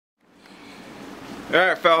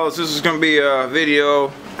Alright fellas, this is going to be a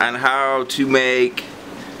video on how to make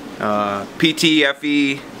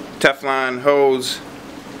PTFE Teflon hose,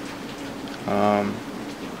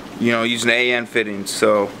 using the AN fittings.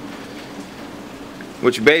 So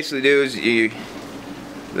what you basically do is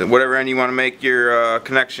whatever end you want to make your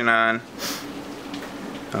connection on,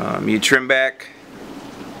 you trim back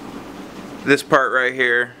this part right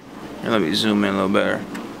here. Here, let me zoom in a little better.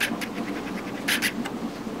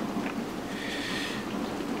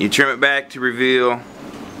 You trim it back to reveal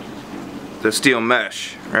the steel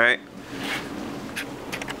mesh, right?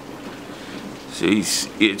 So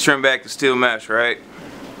you trim back the steel mesh, right?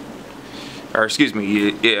 Or excuse me,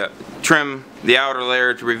 you trim the outer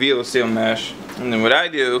layer to reveal the steel mesh. And then what I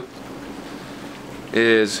do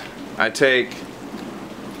is I take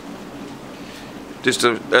just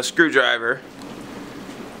a screwdriver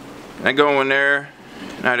and I go in there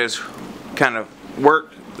and I just kind of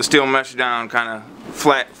work the steel mesh down, kind of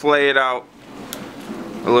flay it out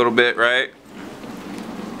a little bit, right?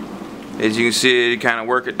 As you can see, you kind of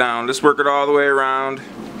work it down. Just work it all the way around,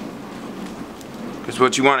 because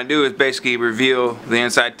what you want to do is basically reveal the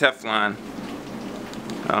inside Teflon.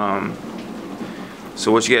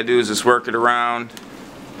 So what you got to do is just work it around.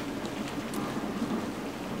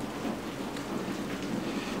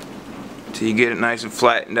 Till you get it nice and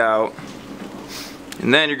flattened out.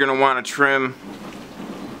 And then you're going to want to trim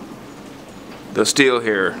the steel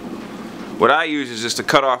here. What I use is just a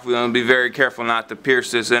cutoff wheel, and be very careful not to pierce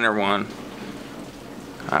this inner one.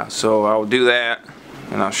 So I'll do that,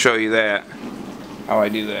 and I'll show you that, how I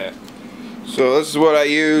do that. So this is what I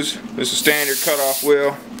use. This is a standard cutoff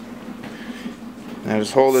wheel. I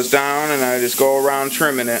just hold this down and I just go around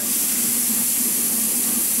trimming it.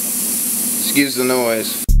 Excuse the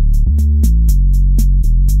noise.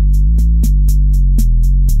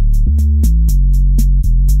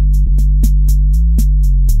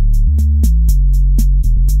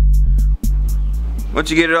 Once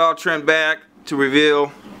you get it all trimmed back to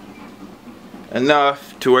reveal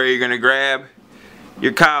enough to where you're going to grab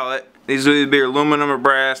your collet. These will either be aluminum or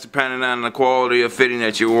brass depending on the quality of fitting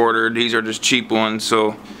that you ordered. These are just cheap ones,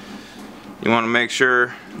 so you want to make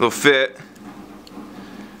sure they'll fit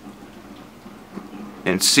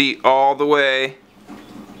and seat all the way.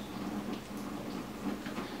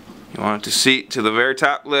 You want it to seat to the very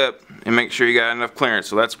top lip and make sure you got enough clearance,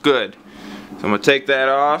 so that's good. So I'm going to take that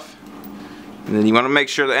off. And then you want to make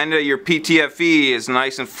sure the end of your PTFE is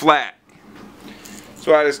nice and flat.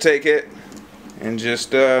 So I just take it and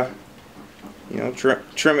just trim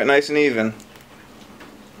it nice and even.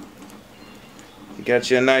 You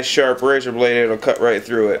got you a nice sharp razor blade, it'll cut right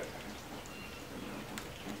through it.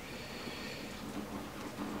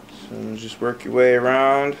 So just work your way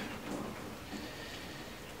around.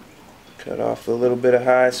 Cut off a little bit of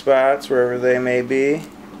high spots wherever they may be.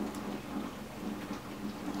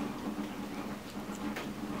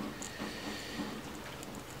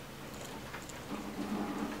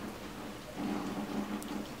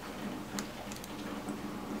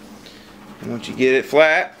 And once you get it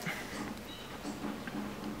flat,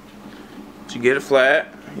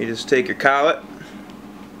 you just take your collet,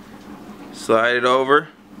 slide it over.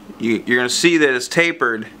 You're going to see that it's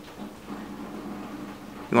tapered.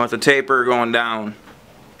 You want the taper going down.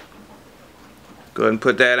 Go ahead and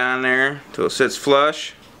put that on there until it sits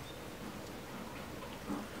flush.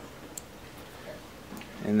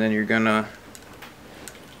 And then you're going to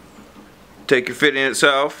take your fitting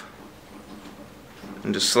itself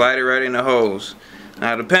and just slide it right in the hose.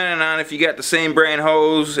 Now, depending on if you got the same brand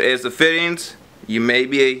hose as the fittings, you may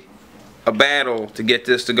be a battle to get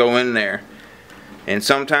this to go in there. And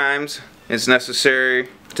sometimes it's necessary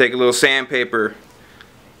to take a little sandpaper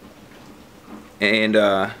and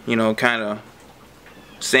kind of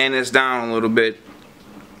sand this down a little bit,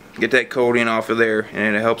 get that coating off of there,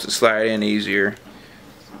 and it helps it slide in easier.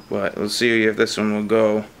 But let's see if this one will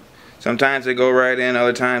go. Sometimes they go right in,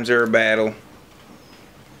 other times they're a battle.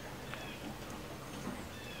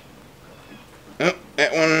 Oh,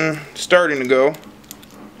 that one starting to go.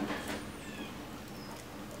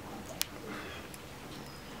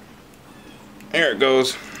 There it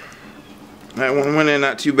goes. That one went in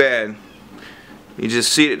not too bad. You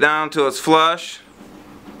just seat it down till it's flush,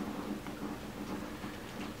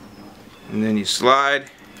 and then you slide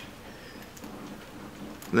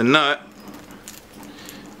the nut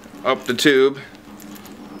up the tube.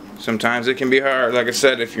 Sometimes it can be hard, like I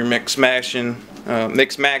said, if you're mix matching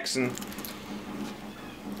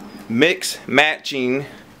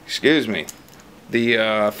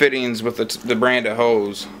the fittings with the brand of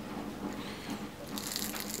hose.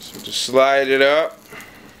 So just slide it up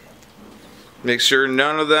Make sure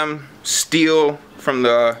none of them steel from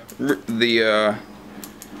the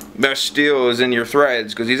mesh steel is in your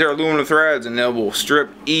threads, because these are aluminum threads and they will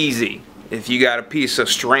strip easy if you got a piece of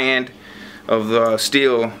strand of the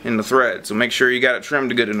steel in the thread. So make sure you got it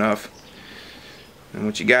trimmed good enough. And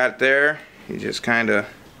what you got there, you just kind of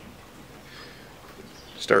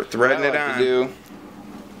start threading it on. What to do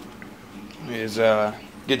is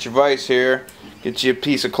get your vise here, get you a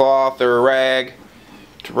piece of cloth or a rag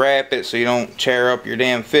to wrap it so you don't tear up your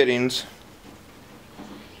damn fittings.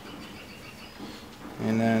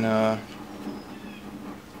 And then I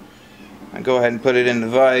go ahead and put it in the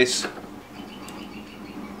vise.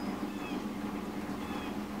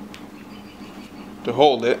 To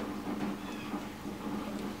hold it.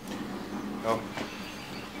 So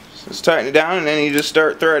just tighten it down and then you just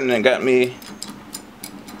start threading it. Got me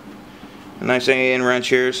a nice Allen wrench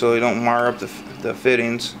here so they don't mar up the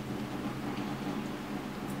fittings.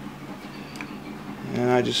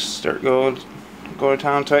 And I just start go to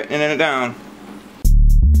town tightening it down.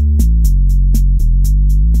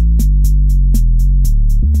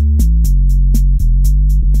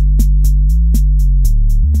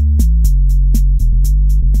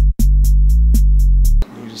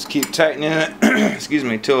 Keep tightening it, excuse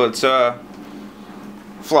me, till it's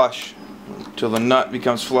flush, till the nut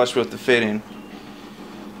becomes flush with the fitting,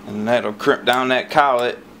 and that'll crimp down that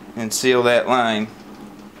collet and seal that line,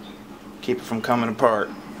 keep it from coming apart.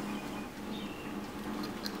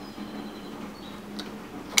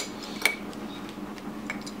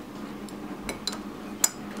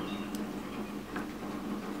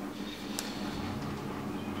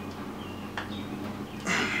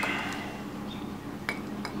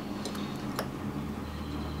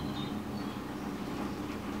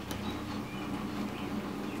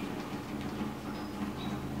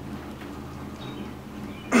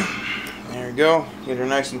 There we go. Get her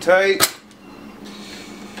nice and tight.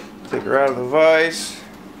 Take her out of the vise.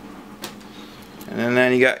 And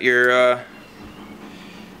then you got your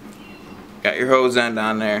hose end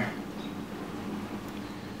on there.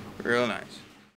 Real nice.